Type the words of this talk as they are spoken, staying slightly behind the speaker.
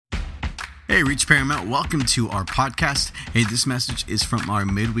Hey, Reach Paramount, welcome to our podcast. Hey, this message is from our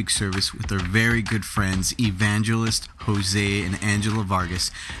midweek service with our very good friends, Evangelist Jose and Angela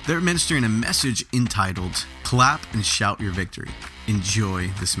Vargas. They're ministering a message entitled, Clap and Shout Your Victory. Enjoy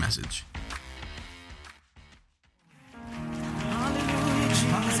this message.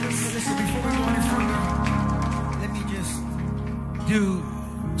 Listen, before we go any further, let me just do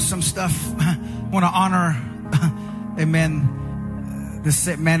some stuff. I want to honor, amen,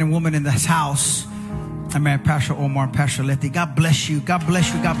 the man and woman in this house. Amen. Pastor Omar and Pastor Letty. God bless you. God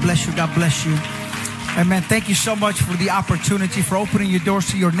bless you. God bless you. God bless you. Amen. Thank you so much for the opportunity, for opening your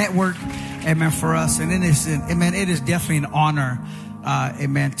doors to your network. Amen. For us. And it is definitely an honor,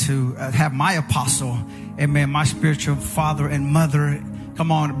 amen, to have my apostle, amen, my spiritual father and mother,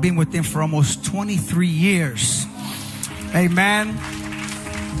 come on, being with them for almost 23 years. Amen.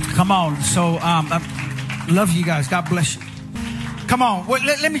 Come on. So, I love you guys. God bless you. Come on. Well,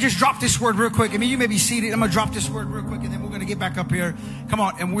 let me just drop this word real quick. I mean, you may be seated. I'm going to drop this word real quick, and then we're going to get back up here. Come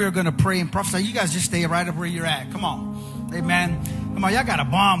on. And we're going to pray and prophesy. You guys just stay right up where you're at. Come on. Amen. Come on. Y'all got a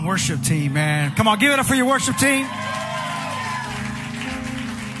bomb worship team, man. Come on. Give it up for your worship team.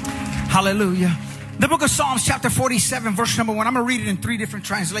 Hallelujah. The book of Psalms, chapter 47, verse number 1. I'm going to read it in 3 different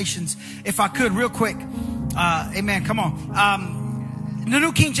translations, if I could, real quick. Amen. Come on. The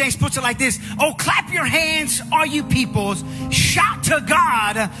New King James puts it like this. Oh, clap your hands, all you peoples. Shout to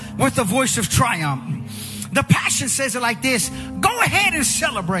God with a voice of triumph. The Passion says it like this. Go ahead and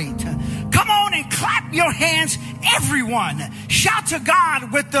celebrate. Come on and clap your hands, everyone. Shout to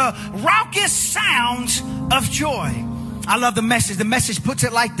God with the raucous sounds of joy. I love the message. The message puts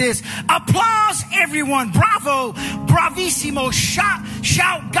it like this. Applause, everyone. Bravo. Bravissimo.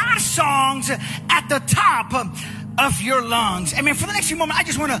 Shout God songs at the top of your lungs. I mean, for the next few moments, I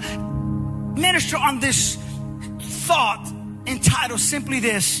just want to minister on this thought entitled simply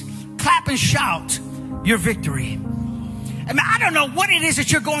this: clap and shout your victory. I mean, I don't know what it is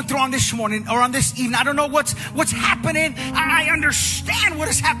that you're going through on this morning or on this evening. I don't know what's happening. I understand what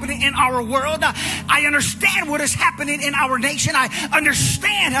is happening in our world. I understand what is happening in our nation. I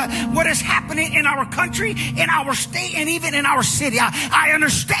understand what is happening in our country, in our state, and even in our city. I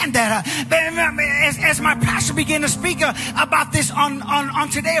understand that. As my pastor began to speak about this on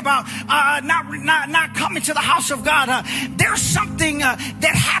today, about not coming to the house of God, there's something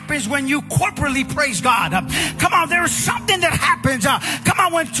that happens when you corporately praise God. Come on, there's something that happens, come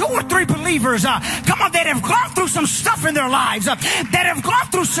on, when 2 or 3 believers, come on, that have gone through some stuff in their lives, that have gone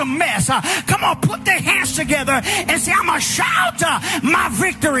through some mess, come on, put their hands together and say, I'm going to shout my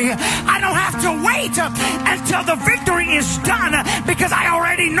victory. I don't have to wait until the victory is done, because I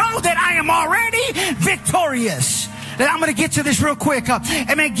already know that I am already victorious. I'm going to get to this real quick.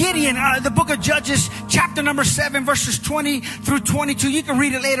 Amen. Gideon, the book of Judges, chapter number 7, verses 20 through 22. You can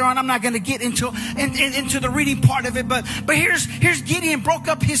read it later on. I'm not going to get into the reading part of it. But here's Gideon broke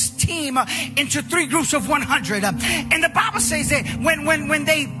up his team into 3 groups of 100. And the Bible says that when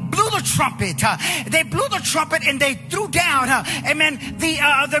they blew the trumpet and they threw down, amen, they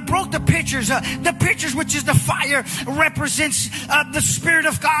broke the pitchers. The pitchers, which is the fire, represents the Spirit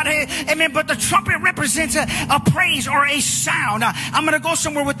of God. Amen. But the trumpet represents a praise or a sound. I'm going to go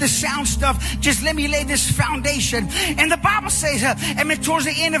somewhere with this sound stuff. Just let me lay this foundation. And the Bible says, amen, towards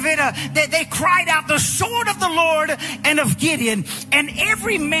the end of it, that they cried out, the sword of the Lord and of Gideon. And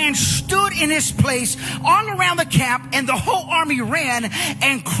every man stood in his place all around the camp, and the whole army ran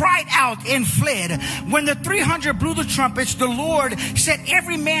and cried out and fled. When the 300 blew the trumpets, the Lord set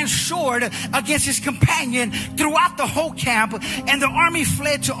every man's sword against his companion throughout the whole camp, and the army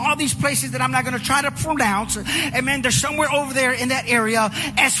fled to all these places that I'm not going to try to pronounce. Amen. They're somewhere over there in that area,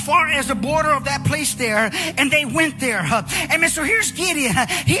 as far as the border of that place there, and they went there. Amen. So here's Gideon.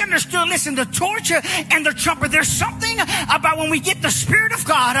 He understood, listen, the torch and the trumpet, there's something about when we get the Spirit of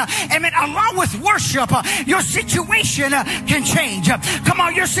God, amen, along with worship, your situation can change. Come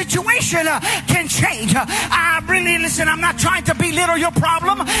on, your situation can change. Listen, I'm not trying to belittle your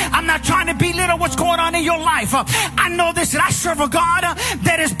problem. I'm not trying to belittle what's going on in your life. I know this, that I serve a God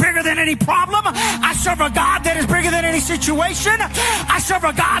that is bigger than any problem. I serve a God that is bigger than any situation. I serve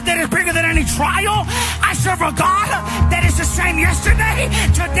a God that is bigger than any trial. I serve a God that is the same yesterday,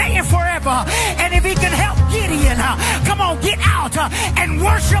 today, and forever. And if he can help Gideon, come on, get out and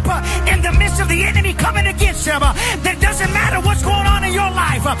worship in the midst of the enemy coming against him. That doesn't matter what's going on in your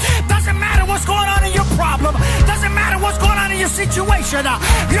life. Doesn't matter what's going on in your problem. Doesn't matter what's going on in your situation.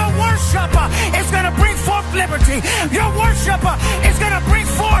 Your worship is going to bring forth liberty. Your worship is going to bring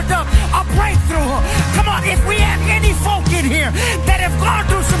forth a breakthrough. Come on, if we have any folk in here that have gone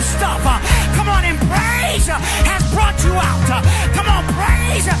through some stuff, come on, and praise has brought you out. Come on,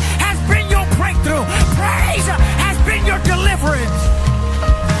 praise has been your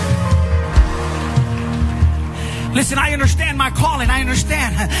calling. I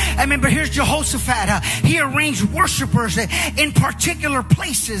understand. Amen. But here's Jehoshaphat. He arranged worshipers in particular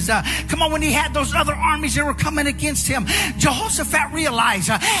places. Come on, when he had those other armies that were coming against him, Jehoshaphat realized,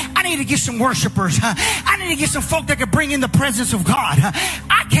 I need to get some worshipers. I need to get some folk that can bring in the presence of God.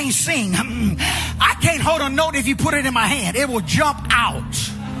 I can't sing. I can't hold a note. If you put it in my hand, it will jump out.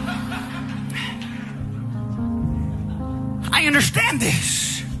 I understand this.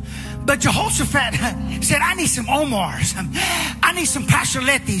 But Jehoshaphat said, I need some Omars. I need some Pastor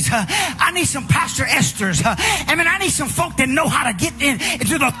Letties. I need some Pastor Esthers. I mean, I need some folk that know how to get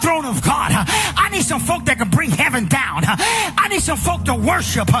into the throne of God. I need some folk that can bring heaven down. I need some folk to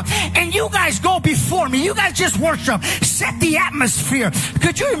worship. And you guys go before me. You guys just worship. Set the atmosphere.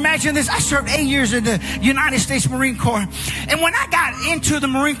 Could you imagine this? I served 8 years in the United States Marine Corps. And when I got into the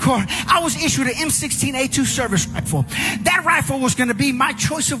Marine Corps, I was issued an M16A2 service rifle. That rifle was going to be my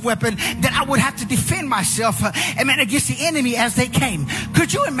choice of weapon that I would have to defend myself against the enemy as they came.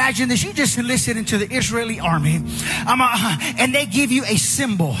 Could you imagine this? You just enlisted into the Israeli army, and they give you a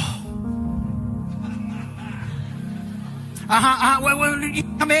symbol. Well, you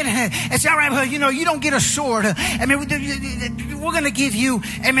come in and say, all right, well, you don't get a sword. We're going to give you,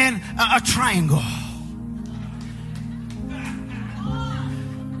 a triangle.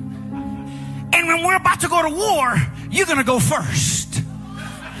 And when we're about to go to war, you're going to go first.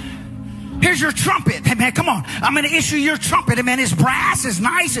 Here's your trumpet. Hey, man, come on. I'm going to issue your trumpet. Hey, man, it's brass. It's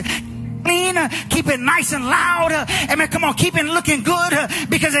nice. Clean. Keep it nice and loud. Hey, man, come on. Keep it looking good.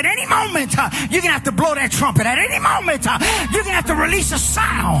 Because at any moment, you're going to have to blow that trumpet. At any moment, you're going to have to release a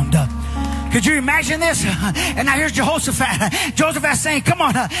sound. Could you imagine this? And now here's Jehoshaphat. Jehoshaphat saying, come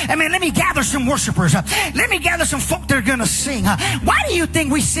on, let me gather some worshipers. Let me gather some folk that are going to sing. Why do you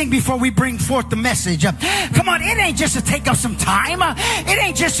think we sing before we bring forth the message? Come on, it ain't just to take up some time. It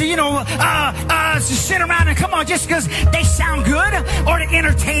ain't just to, to sit around and come on, just because they sound good or to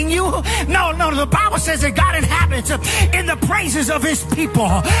entertain you. No, the Bible says that God inhabits in the praises of his people.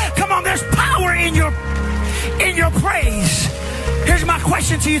 Come on, there's power in your praise. Here's my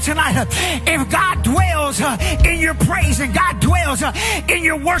question to you tonight. If God dwells in your praise and God dwells in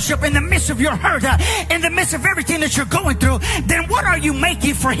your worship in the midst of your hurt, in the midst of everything that you're going through, then what are you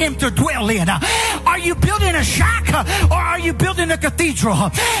making for him to dwell in? Are you building a shack or are you building a cathedral?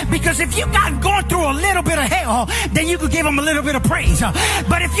 Because if you've going through a little bit of hell, then you could give him a little bit of praise.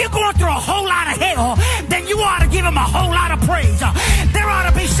 But if you're going through a whole lot of hell, then you ought to give him a whole lot of praise. There ought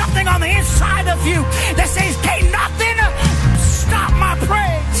to be something on the inside of you that says, can't nothing stop my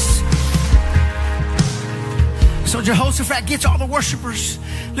praise. So Jehoshaphat gets all the worshipers.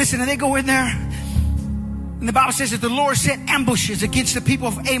 Listen, and they go in there. And the Bible says that the Lord set ambushes against the people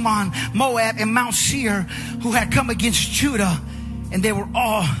of Ammon, Moab, and Mount Seir who had come against Judah. And they were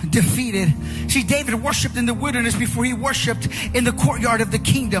all defeated. See, David worshiped in the wilderness before he worshiped in the courtyard of the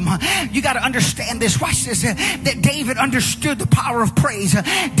kingdom. You got to understand this. Watch this. That David understood the power of praise.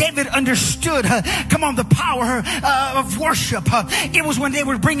 David understood, the power of worship. It was when they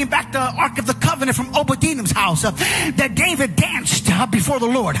were bringing back the Ark of the Covenant from Obed-Edom's house that David danced before the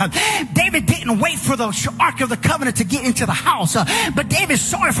Lord. David didn't wait for the Ark of the Covenant to get into the house, but David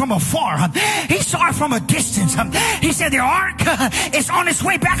saw it from afar. He saw it from a distance. He said, the Ark is on its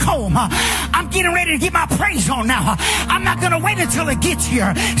way back home. I'm getting ready to get my praise on now. I'm not going to wait until it gets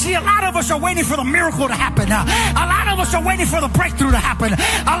here. See, a lot of us are waiting for the miracle to happen. A lot of us are waiting for the breakthrough to happen.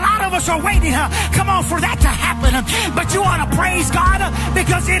 A lot of us are waiting, for that to happen. But you ought to praise God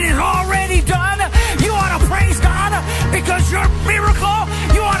because it is already done. You ought to praise God because your miracle.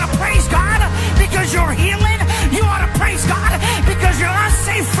 You ought to praise God because your healing. You ought to praise God because your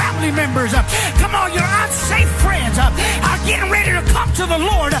unsafe family members. Come on, your unsafe friends are getting ready to come to the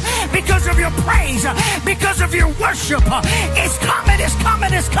Lord because of your praise, because of your worship. It's coming, it's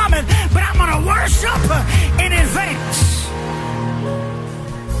coming, it's coming, but I'm going to worship in advance.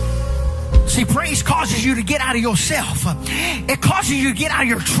 See, praise causes you to get out of yourself. It causes you to get out of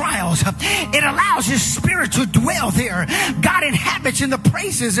your trials. It allows his spirit to dwell there. God inhabits in the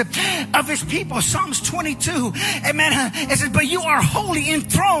praises of his people. Psalms 22, amen. It says, but you are wholly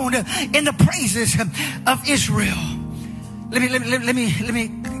enthroned in the praises of Israel. Let me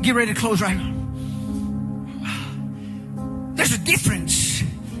get ready to close right now. There's a difference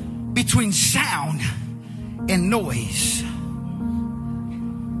between sound and noise.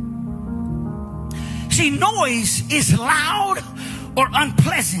 See, noise is loud or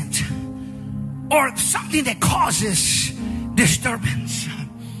unpleasant or something that causes disturbance.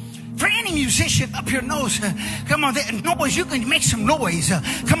 For any musician up here knows, come on, noise, you can make some noise.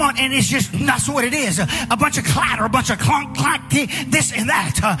 Come on, and it's just, that's what it is. A bunch of clatter, a bunch of clunk, clunk, this and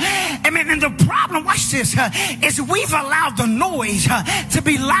that. Amen. And the problem, watch this, is we've allowed the noise to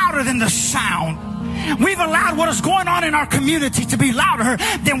be louder than the sound. We've allowed what is going on in our community to be louder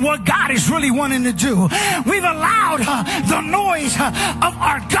than what God is really wanting to do. We've allowed the noise of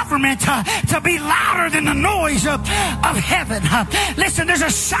our government to be louder than the noise of heaven. Listen, there's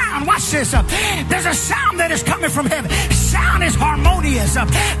a sound. Watch this. There's a sound that is coming from heaven. Sound is harmonious.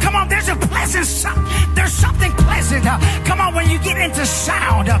 Come on, there's a pleasant sound. There's something pleasant. Come on, when you get into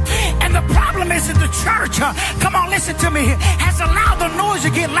sound. And the problem is that the church, come on, listen to me, has allowed the noise to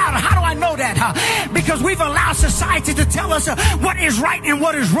get louder. How do I know that? Because we've allowed society to tell us what is right and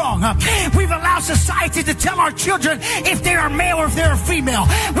what is wrong. We've allowed society to tell our children if they are male or if they're female.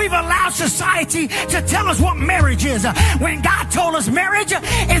 We've allowed society to tell us what marriage is, when God told us marriage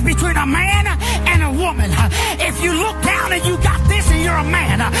is between a man and a woman. If you look down and you got this and you're a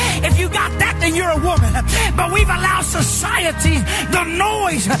man, if you got that then you're a woman. But we've allowed society, the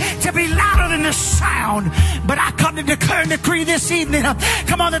noise, to be louder than the sound. But I come to declare and decree this evening,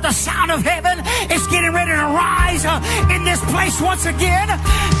 come on, that the sound of heaven is getting ready to rise in this place once again.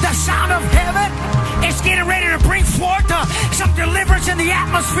 The sound of heaven is getting ready to bring forth some deliverance in the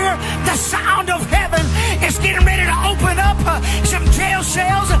atmosphere. The sound of heaven is getting ready to open up some jail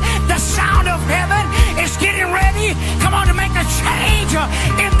cells. The sound of heaven is getting ready, come on, to make a change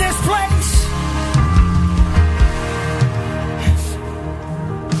in this place.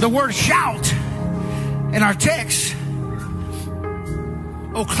 The word shout in our text,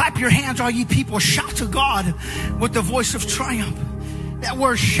 oh, clap your hands, all ye people. Shout to God with the voice of triumph. That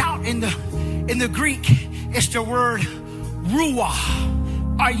word shout in the Greek is the word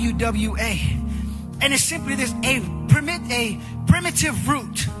ruah, R-U-W-A. And it's simply this, a primitive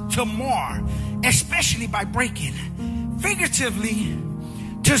root to mar, especially by breaking. Figuratively,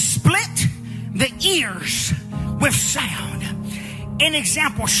 to split the ears with sound. An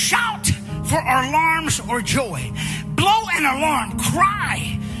example, shout for alarms or joy. Blow an alarm,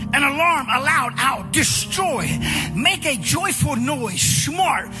 cry an alarm aloud, out, destroy, make a joyful noise,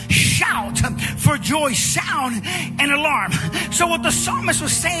 smart, shout for joy, sound, and alarm. So what the psalmist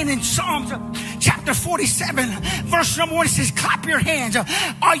was saying in Psalms chapter 47, verse number 1, it says, clap your hands,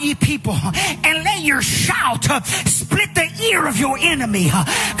 all ye people, and let your shout split the ear of your enemy.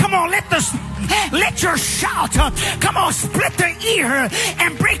 Come on, let your shout, come on, split the ear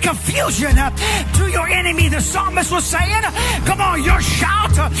and bring confusion to your enemy. The psalmist was saying, come on, your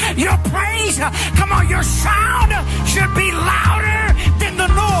shout, your praise, come on, your sound should be louder than the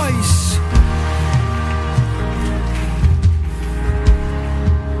noise.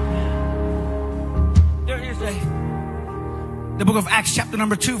 There is the book of Acts chapter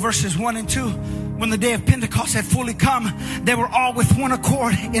number 2, verses 1 and 2. When the day of Pentecost had fully come, they were all with one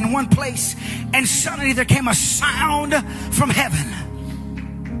accord in one place, and suddenly there came a sound from heaven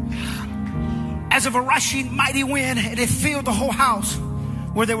as of a rushing mighty wind, and it filled the whole house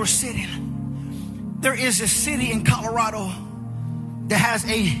where they were sitting. There is a city in Colorado that has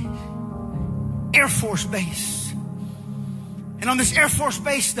a Air Force base. And on this Air Force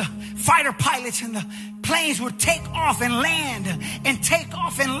base, the fighter pilots and the planes would take off and land and take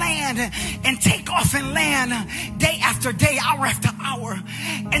off and land and take off and land day after day, hour after hour.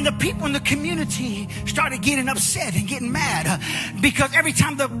 And the people in the community started getting upset and getting mad because every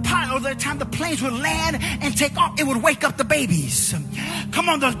time the planes would land and take off, it would wake up the babies. Come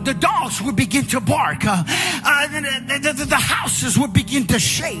on, the dogs would begin to bark. The houses would begin to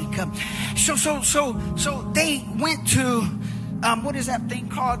shake. So they went to what is that thing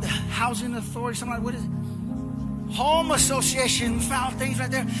called? The housing authority, something like, what is it? Home association, foul things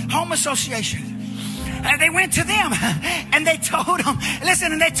right there. Home association. And they went to them and they told them,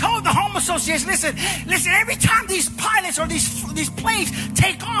 listen, and they told the home association, listen, every time these pilots or these planes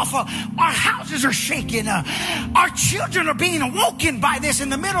take off, our houses are shaking. Our children are being awoken by this in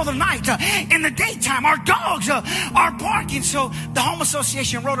the middle of the night. In the daytime, our dogs are barking. So the home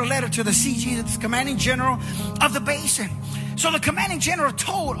association wrote a letter to the CG, the commanding general of the base. And so the commanding general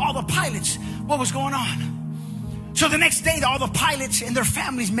told all the pilots what was going on. So the next day, all the pilots and their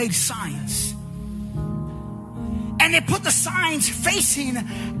families made signs. And they put the signs facing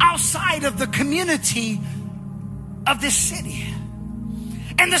outside of the community of this city.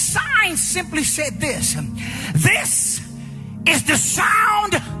 And the signs simply said this: this is the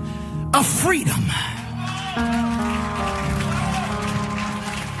sound of freedom.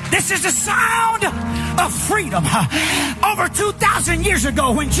 This This is the sound of freedom. Over 2,000 years ago,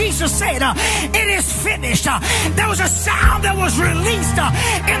 when Jesus said, it is finished, there was a sound that was released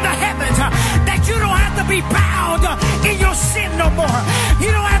in the heavens that you don't have to be bound in your sin no more. You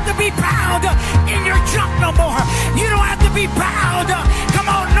don't have to be bound in your junk no more. You don't have to be bound,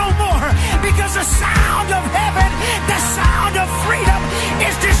 come on, no more. Because the sound of heaven, the sound of freedom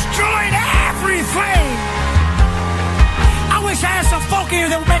is destroying everything. I wish I had some folk here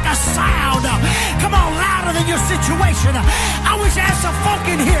that would make a sound. Come on, louder than your situation. I wish I had some folk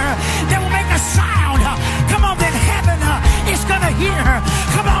in here that will make a sound. Come on, that heaven is going to hear.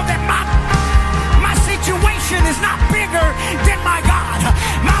 Come on, that my situation is not bigger than my God.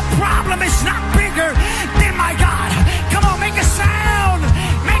 My problem is not bigger than my God. Come on, make a sound.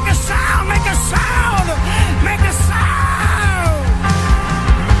 Make a sound. Make a sound. Make a sound.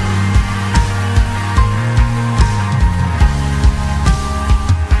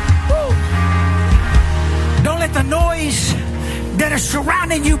 Don't let the noise that is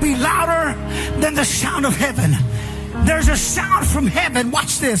surrounding you be louder than the sound of heaven. There's a sound from heaven,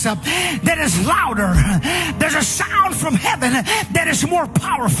 watch this, that is louder. There's a sound from heaven that is more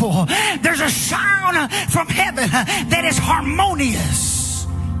powerful. There's a sound from heaven that is harmonious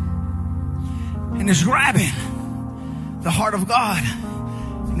and is grabbing the heart of God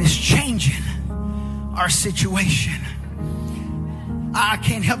and is changing our situation. I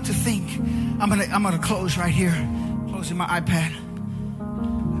can't help to think. I'm gonna close right here. Closing my iPad.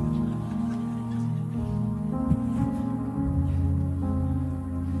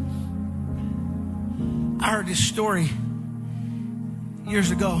 I heard this story years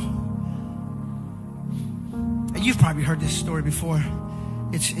ago. You've probably heard this story before.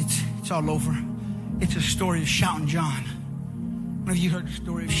 It's all over. It's a story of Shouting John. I don't know if you heard the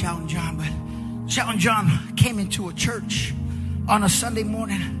story of Shouting John, but Shouting John came into a church on a Sunday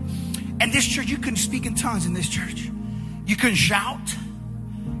morning. And this church, you couldn't speak in tongues in this church. You couldn't shout.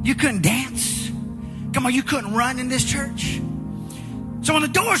 You couldn't dance. Come on, you couldn't run in this church. So when the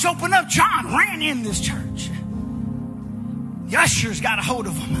doors opened up, John ran in this church. The ushers got a hold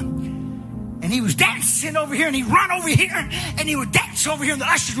of him. And he was dancing over here, and he'd run over here, and he would dance over here, and the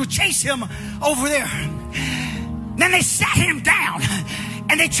ushers would chase him over there. Then they sat him down,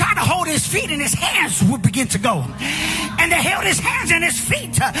 and they tried to hold his feet, and his hands would begin to go. And they held his hands, and his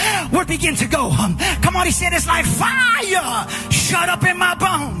feet would begin to go. Come on, he said, it's like fire shut up in my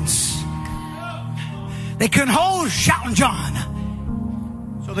bones. They couldn't hold Shouting John.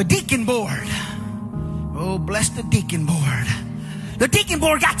 So the deacon board, oh, bless the deacon board. The deacon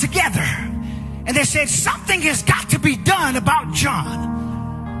board got together, and they said, something has got to be done about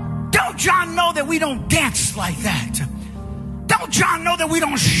John. Don't John know that we don't dance like that? Don't John know that we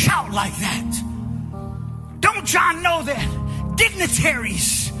don't shout like that? Don't John know that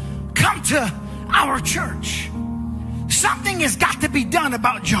dignitaries come to our church? Something has got to be done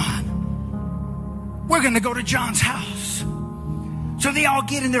about John. We're going to go to John's house. So they all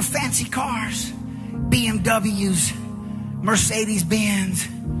get in their fancy cars, BMWs, Mercedes-Benz,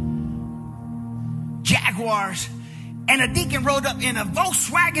 Jaguars, and a deacon rode up in a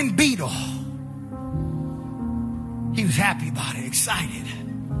Volkswagen Beetle. He was happy about it, excited.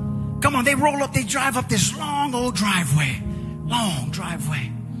 Come on, they roll up, they drive up this long driveway,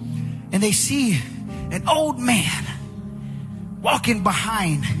 and they see an old man walking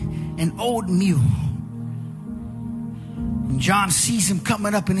behind an old mule. And John sees him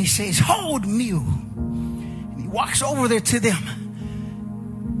coming up, and he says, hold mule. And he walks over there to them.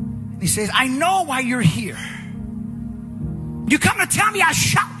 And he says, I know why you're here. You come to tell me I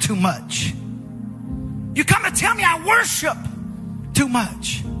shout too much. You come to tell me I worship too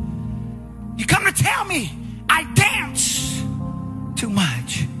much. You come to tell me I dance too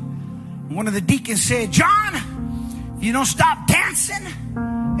much. One of the deacons said, John, if you don't stop dancing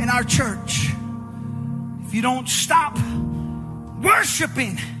in our church, if you don't stop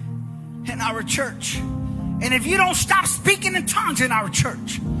worshiping in our church, and if you don't stop speaking in tongues in our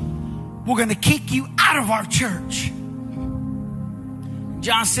church, we're going to kick you out of our church.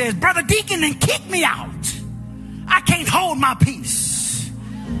 John says, Brother Deacon, then kick me out. I can't hold my peace.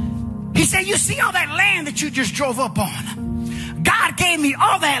 He said, you see all that land that you just drove up on? God gave me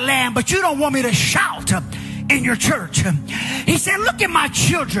all that land, but you don't want me to shout in your church. He said, look at my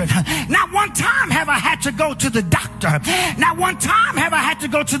children. Not one time have I had to go to the doctor. Not one time have I had to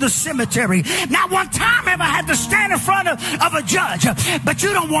go to the cemetery. Not one time have I had to stand in front of a judge. But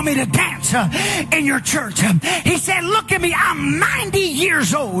you don't want me to dance in your church. He said, look at me. I'm 90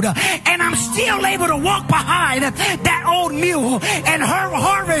 years old and I'm still able to walk behind that old mule and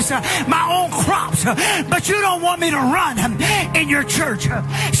harvest my own crops. But you don't want me to run in your church.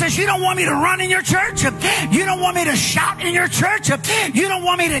 Says you don't want me to run in your church. You don't want me to shout in your church. You don't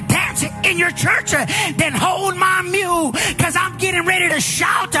want me to dance in your church. Then hold my mule, because I'm getting ready to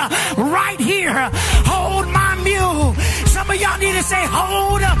shout right here. Hold my mule. Some of y'all need to say,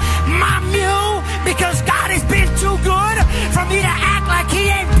 hold my mule, because God has been too good for me to act like he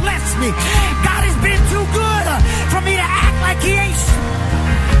ain't blessed me. God has been too good for me to act like he ain't.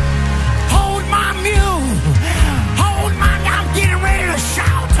 Hold my mule. Hold my, I'm getting ready to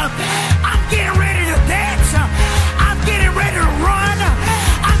shout. I'm getting ready to dance. I'm getting ready to run.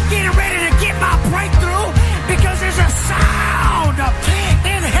 I'm getting ready to get my breakthrough, because there's a sound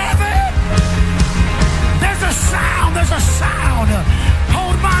in heaven. There's a sound. There's a sound.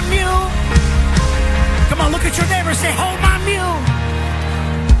 Hold my mule. Come on, look at your neighbor and say, hold my mule.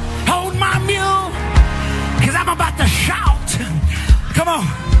 Hold my mule. Because I'm about to shout. Come on.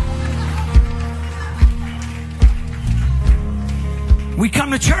 We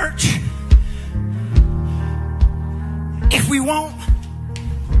come to church if we want,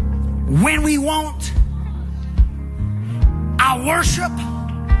 when we want. I'll worship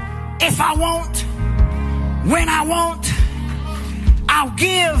if I want, when I want. I'll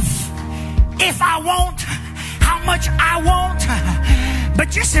give if I want, how much I want. But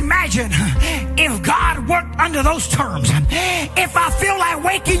just imagine if God worked under those terms. If I feel like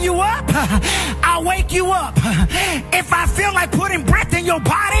waking you up, I'll wake you up. If I feel like putting breath in your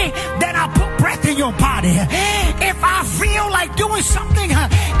body, then I'll put breath in your body. If I feel like doing something,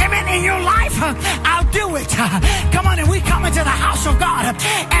 amen, in your life, I'll do it. Come on, and we come into the house of God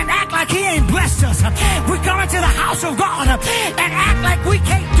and act like he ain't blessed us. We come into the house of God and act like we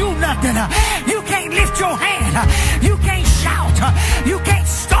can't do nothing. You can't lift your hand. You can't shout. You can't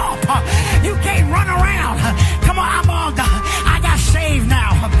stomp. You can't run around. Come on, I got saved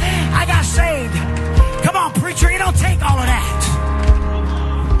now. I got saved. Come on, preacher, it don't take all of that.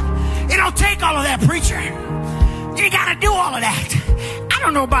 It don't take all of that, preacher. You ain't got to do all of that. I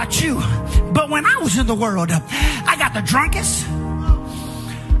don't know about you, but when I was in the world, I got the drunkest.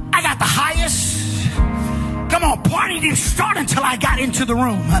 I got the highest. Come on, party didn't start until I got into the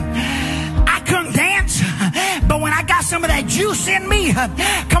room. I couldn't dance, but when I got some of that juice in me,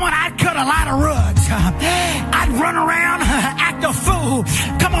 come on, I'd cut a lot of rugs. I'd run around, act a fool,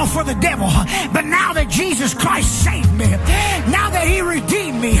 come on, for the devil. But now that Jesus Christ saved me, now that he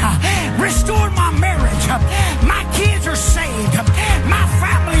redeemed me, restored my marriage, my kids are saved, my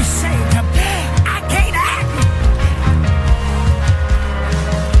family's saved, I can't act.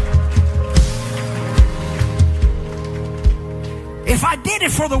 If I did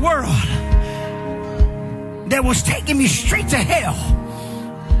it for the world that was taking me straight to hell,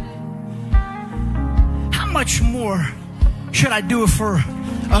 how much more should I do it for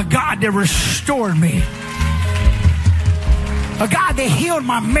a God that restored me? A God that healed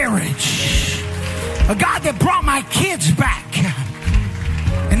my marriage. A God that brought my kids back.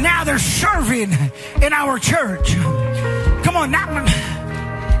 And now they're serving in our church. Come on, now.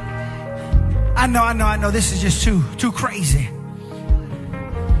 I know this is just too crazy.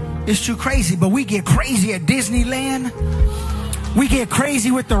 It's too crazy, but we get crazy at Disneyland. We get crazy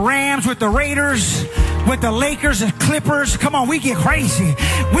with the Rams, with the Raiders, with the Lakers and Clippers. Come on, we get crazy.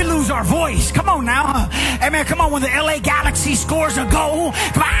 We lose our voice. Come on now. Hey man, come on, when the LA Galaxy scores a goal.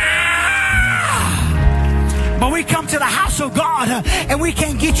 But we come to the house of God and we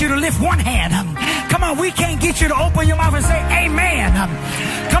can't get you to lift one hand. Come on, we can't get you to open your mouth and say amen.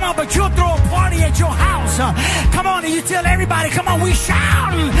 Come on, but you'll throw a party at your house. Come on, and you tell everybody, come on, we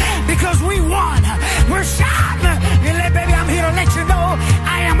shouting because we won. We're shouting. And baby, I'm here to let you know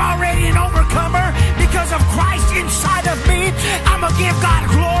I am already an overcomer because of Christ inside of me. I'm going to give God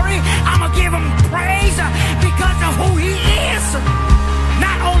glory. I'm going to give him praise because of who he is,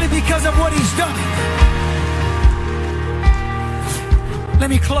 not only because of what he's done. Let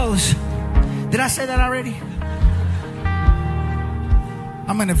me close. Did I say that already?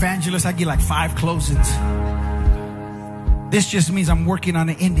 I'm an evangelist. I get like 5 closings. This just means I'm working on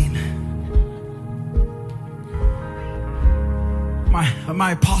an ending.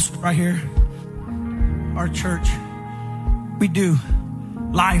 My apostle right here, our church, we do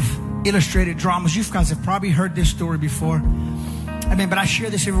live illustrated dramas. You guys have probably heard this story before. I mean, but I share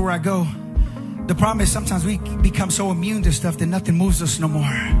this everywhere I go. The problem is sometimes we become so immune to stuff that nothing moves us no more.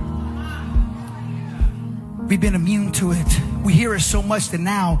 We've been immune to it. We hear it so much that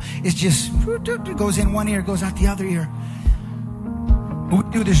now it's just, it goes in one ear, goes out the other ear. We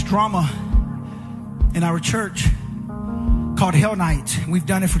do this drama in our church called Hell Night. We've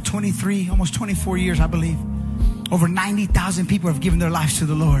done it for 23, almost 24 years, I believe. Over 90,000 people have given their lives to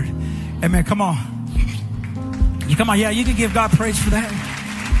the Lord. Amen. Come on. Come on. Yeah, you can give God praise for that.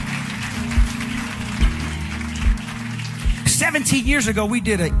 17 years ago, we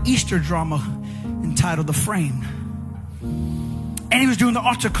did an Easter drama entitled The Frame. And he was doing the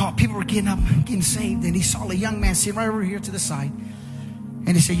altar call. People were getting up, getting saved. And he saw a young man sitting right over here to the side. And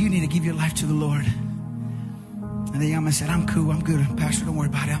he said, you need to give your life to the Lord. And the young man said, I'm cool. I'm good. Pastor, don't worry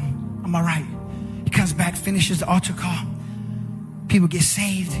about it. I'm all right. He comes back, finishes the altar call. People get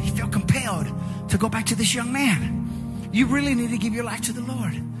saved. He felt compelled to go back to this young man. You really need to give your life to the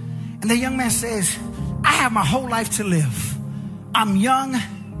Lord. And the young man says, I have my whole life to live. I'm young.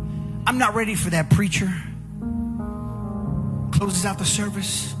 I'm not ready for that preacher. Closes out the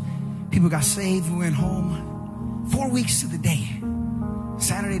service. People got saved. We went home. 4 weeks to the day.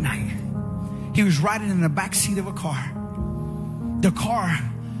 Saturday night. He was riding in the back seat of a car. The car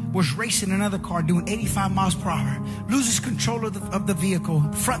was racing another car doing 85 miles per hour. Loses control of the vehicle.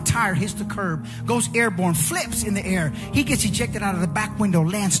 Front tire hits the curb. Goes airborne. Flips in the air. He gets ejected out of the back window.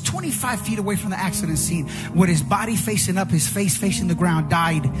 Lands 25 feet away from the accident scene. With his body facing up, his face facing the ground.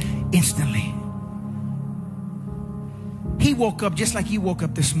 Died instantly. He woke up just like you woke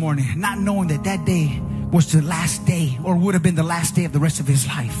up this morning. Not knowing that that day was the last day. Or would have been the last day of the rest of his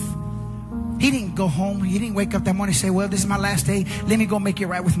life. He didn't go home. He didn't wake up that morning and say, well, this is my last day. Let me go make it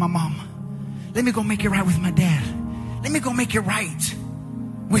right with my mom. Let me go make it right with my dad. Let me go make it right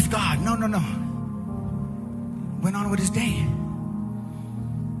with God. No. Went on with his day.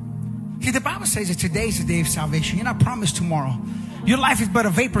 See, the Bible says that today is the day of salvation. You're not promised tomorrow. Your life is but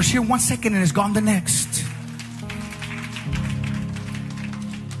a vapor. It's here 1 second and it's gone the next.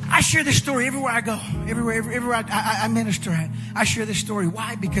 I share this story everywhere I go. Everywhere I minister at. I share this story.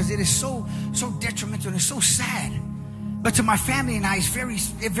 Why? Because it is so detrimental and it's so sad. But to my family and I, it's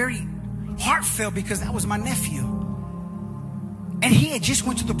very heartfelt because that was my nephew. And he had just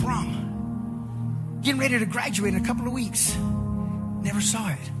went to the prom. Getting ready to graduate in a couple of weeks. Never saw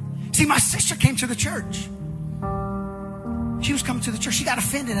it. See, my sister came to the church. She was coming to the church. She got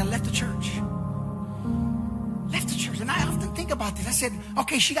offended and left the church. And I often think about this. I said,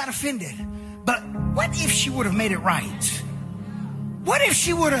 okay, she got offended. But what if she would have made it right? What if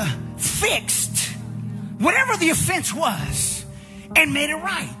she would have fixed whatever the offense was and made it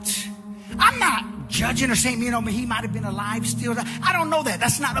right? I'm not judging or saying, he might have been alive still. I don't know that.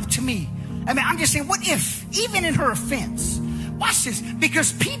 That's not up to me. I mean, I'm just saying, what if, even in her offense, watch this,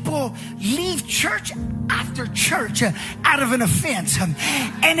 because people leave church after church out of an offense.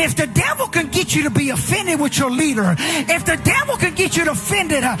 And if the devil can get you to be offended with your leader, if the devil can get you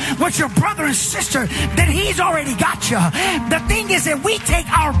offended with your brother and sister, then he's already got you. The thing is that we take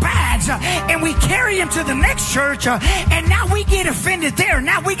our bags and we carry them to the next church, and now we get offended there.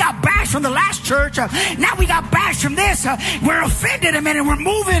 Now we got bags from the last church. Now we got bags from this. We're offended, and we're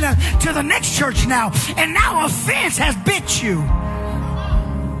moving to the next church now. And now offense has bit you.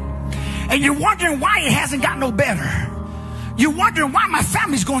 And you're wondering why it hasn't got no better. You're wondering why my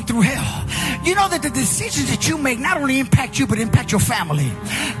family's going through hell. You know that the decisions that you make not only impact you, but impact your family.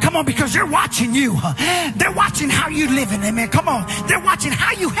 Come on, because they're watching you. They're watching how you live in it, man. Come on. They're watching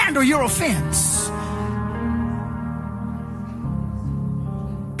how you handle your offense.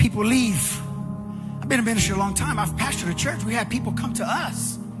 People leave. I've been a minister a long time. I've pastored a church. We had people come to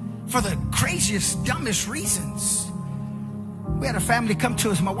us for the craziest, dumbest reasons. We had a family come to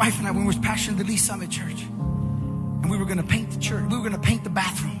us, my wife and I, when we were pastoring the Lee Summit Church. And we were going to paint the church. We were going to paint the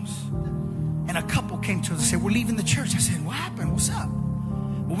bathrooms. And a couple came to us and said, we're leaving the church. I said, what happened? What's up?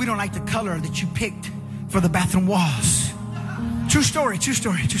 Well, we don't like the color that you picked for the bathroom walls. True story.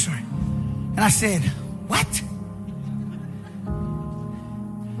 And I said, what?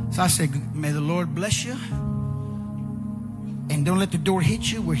 So I said, may the Lord bless you. And don't let the door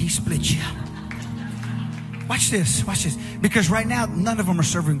hit you where he split you. Watch this. Because right now, none of them are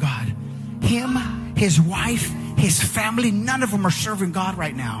serving God. Him, his wife, his family, none of them are serving God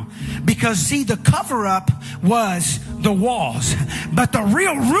right now. Because, see, the cover-up was the walls. But the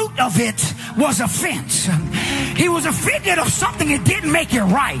real root of it was offense. He was offended of something that didn't make it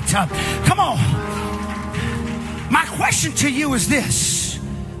right. Come on. My question to you is this.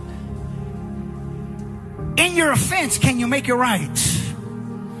 In your offense, can you make it right?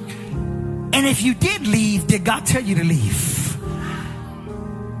 And if you did leave, did God tell you to leave?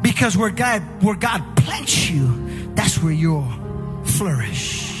 Because where God plants you, that's where you'll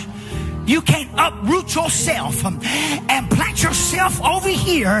flourish. You can't uproot yourself and plant yourself over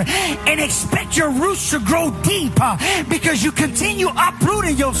here and expect your roots to grow deep because you continue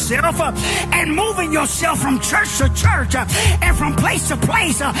uprooting yourself and moving yourself from church to church and from place to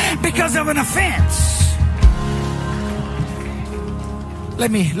place because of an offense. Let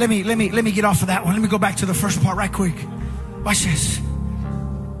me get off of that one. Let me go back to the first part right quick. Watch this.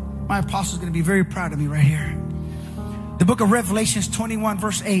 My apostle's going to be very proud of me right here. The book of Revelations 21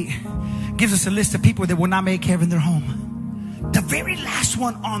 verse 8 gives us a list of people that will not make heaven their home. The very last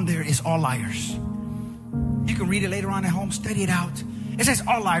one on there is all liars. You can read it later on at home, study it out. It says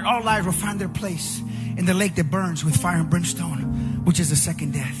all liars will find their place in the lake that burns with fire and brimstone, which is the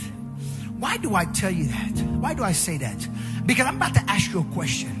second death. Why do I tell you that? Why do I say that? Because I'm about to ask you a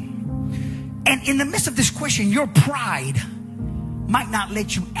question. And in the midst of this question, your pride might not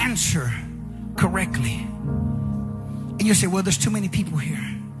let you answer correctly. And you say, well, there's too many people here.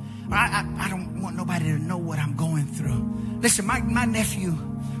 I don't want nobody to know what I'm going through. Listen, my nephew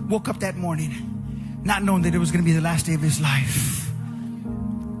woke up that morning not knowing that it was going to be the last day of his life.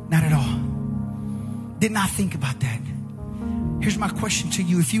 Not at all. Did not think about that. Here's my question to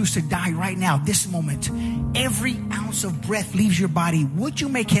you. If you was to die right now, this moment, every ounce of breath leaves your body, would you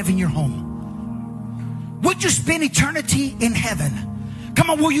make heaven your home? Would you spend eternity in heaven?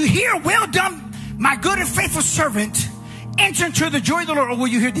 Come on, will you hear, well done, my good and faithful servant, enter into the joy of the Lord? Or will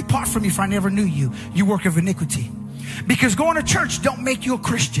you hear, depart from me, for I never knew you, you work of iniquity? Because going to church don't make you a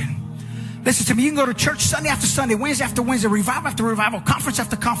Christian. Listen to me, you can go to church Sunday after Sunday, Wednesday after Wednesday, revival after revival, conference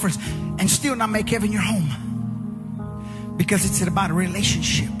after conference, and still not make heaven your home. Because it's about a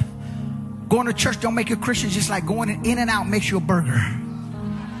relationship. Going to church don't make you a Christian, just like going in and out makes you a burger.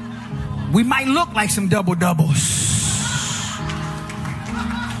 We might look like some double-doubles.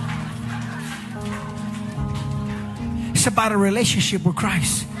 It's about a relationship with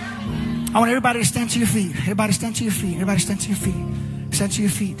Christ. I want everybody to stand to your feet. Everybody stand to your feet. Everybody stand to your feet. Stand to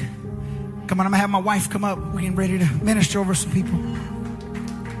your feet. Come on, I'm going to have my wife come up. We're getting ready to minister over some people.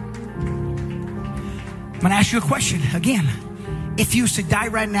 I'm going to ask you a question again. If you was to die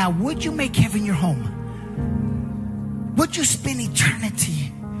right now, would you make heaven your home? Would you spend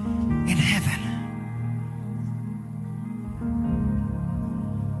eternity in heaven?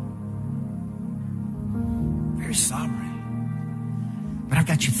 Very sobering. But I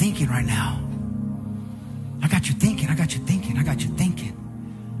got you thinking right now. I got you thinking. I'm going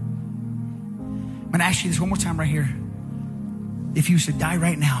to ask you this one more time right here. If you was to die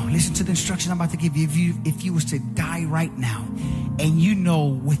right now, listen to the instructions I'm about to give you. If you was to die right now, and you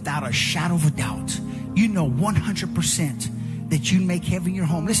know without a shadow of a doubt, you know 100% that you'd make heaven your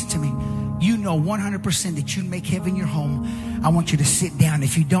home. Listen to me. You know 100% that you'd make heaven your home. I want you to sit down.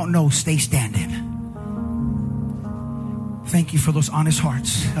 If you don't know, stay standing. Thank you for those honest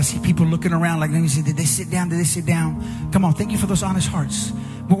hearts. I see people looking around like, let me see, did they sit down? Did they sit down? Come on, thank you for those honest hearts.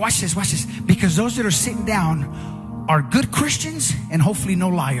 But watch this. Because those that are sitting down are good Christians and hopefully no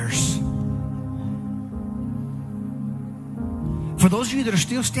liars. For those of you that are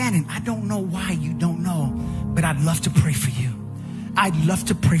still standing, I don't know why you don't know, but I'd love to pray for you. I'd love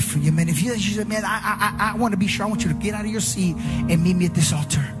to pray for you, man. If you say, man, I want to be sure, I want you to get out of your seat and meet me at this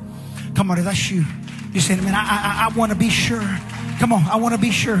altar. Come on, if that's you. You're saying, man, I want to be sure. Come on, I want to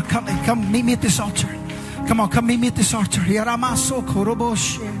be sure. Come meet me at this altar. Come on, come meet me at this altar. Yes,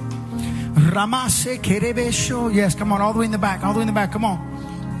 come on, all the way in the back, come on.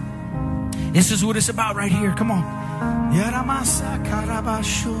 This is what it's about right here. Come on.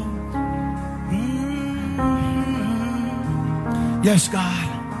 Yes, God.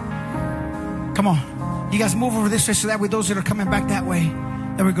 Come on. You guys move over this way so that way those that are coming back that way.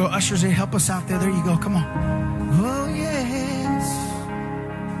 There we go. Ushers, they help us out there. There you go. Come on. Oh, yes.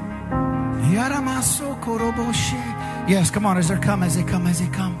 Yes, come on. As they come.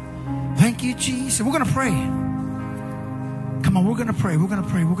 Thank you, Jesus. We're going to pray. Come on, we're going to pray.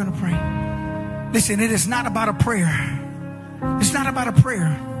 Listen, it is not about a prayer. It's not about a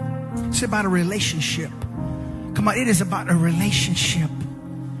prayer. It's about a relationship. Come on, it is about a relationship.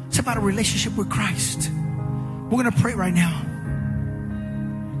 It's about a relationship with Christ. We're going to pray right now.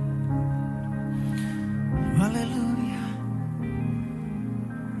 Hallelujah.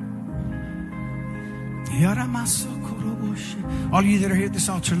 All of you that are here at this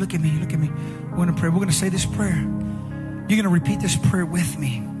altar, look at me. We're going to pray. We're going to say this prayer. You're going to repeat this prayer with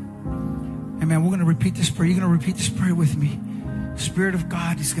me. Amen. We're going to repeat this prayer. You're going to repeat this prayer with me. Spirit of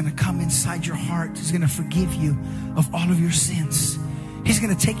God is going to come inside your heart. He's going to forgive you of all of your sins. He's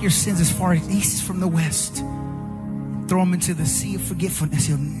going to take your sins as far as east from the west. throw them into the sea of forgetfulness.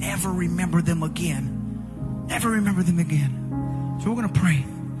 He'll never remember them again. Never remember them again. So we're going to pray.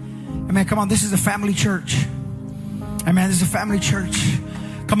 Amen. Come on. This is a family church. Amen. This is a family church.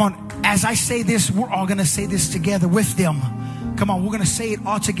 Come on. As I say this, we're all going to say this together with them. Come on. We're going to say it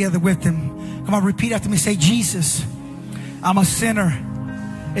all together with them. Come on. Repeat after me. Say, Jesus, I'm a sinner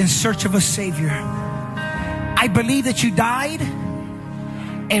in search of a Savior. I believe that you died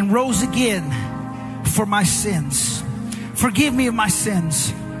and rose again for my sins. Forgive me of my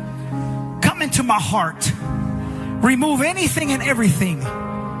sins. Come into my heart. Remove anything and everything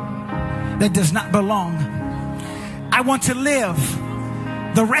that does not belong. I want to live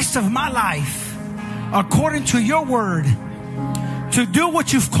the rest of my life according to your word, to do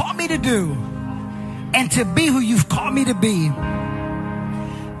what you've called me to do and to be who you've called me to be.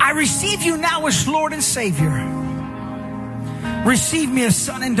 I receive you now as Lord and Savior. Receive me as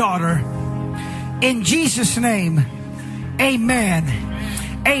son and daughter. In Jesus' name, amen.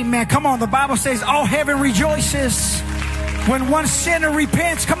 Amen. Come on, the Bible says all heaven rejoices when one sinner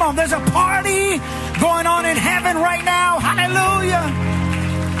repents. Come on, there's a party going on in heaven right now. Hallelujah.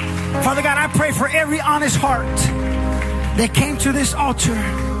 Father God, I pray for every honest heart that came to this altar,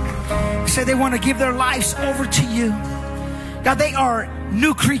 said they want to give their lives over to you. God, they are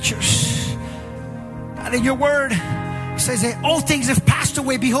new creatures. God, in your word says that all things have passed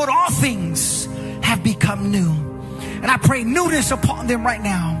away. Behold, all things have become new. And I pray newness upon them right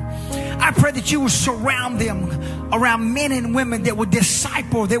now. I pray that you will surround them around men and women that will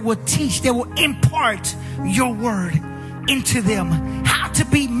disciple, that will teach, that will impart your word into them. How to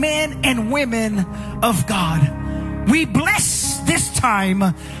be men and women of God. We bless this time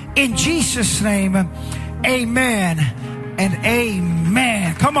in Jesus' name. Amen and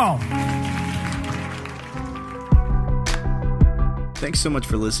amen. Come on. Thanks so much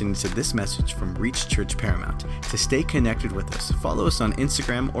for listening to this message from Reach Church Paramount. To stay connected with us, follow us on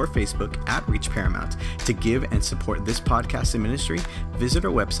Instagram or Facebook at Reach Paramount. To give and support this podcast and ministry, visit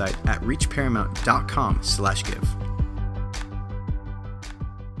our website at reachparamount.com/give.